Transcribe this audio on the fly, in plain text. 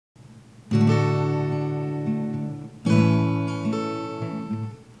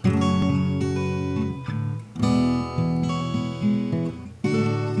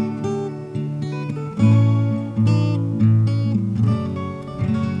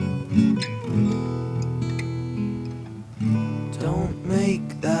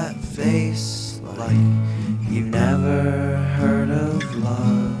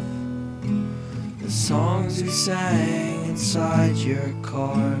sang inside your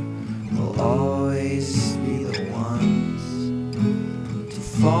car will always be the ones to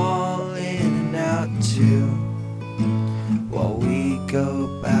fall in and out too, while we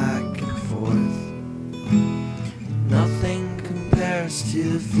go back and forth. Nothing compares to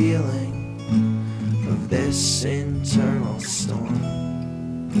the feeling of this internal storm.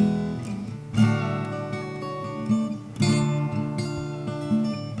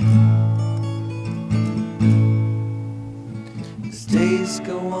 As days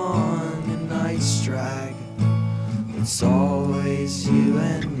go on and nights drag, it's always you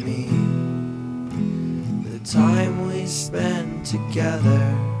and me. The time we spend together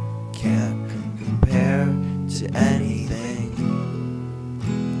can't compare to anything.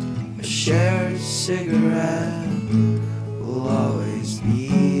 A shared cigarette will always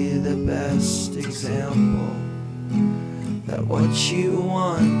be the best example that what you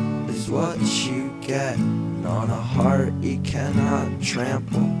want is what you get, and on a heart you cannot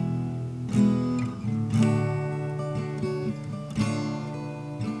trample.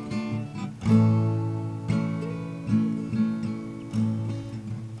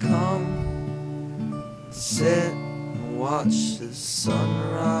 Come, sit and watch the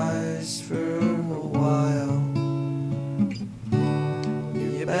sunrise for a while.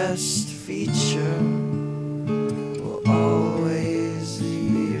 Your best feature will always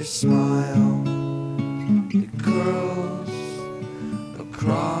be your smile. It curls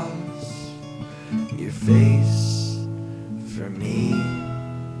across your face for me.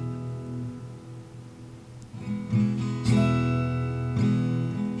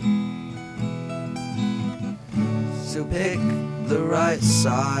 So pick the right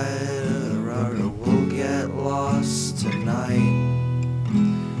side of the road or we'll get lost tonight.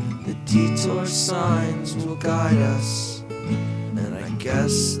 The detour signs will guide us, and I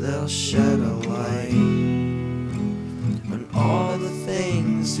guess they'll shed a light on all the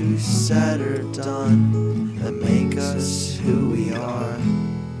things we've said or done that make us who we are.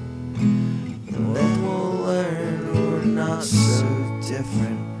 And then we'll learn we're not so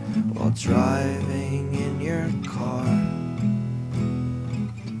different while driving in your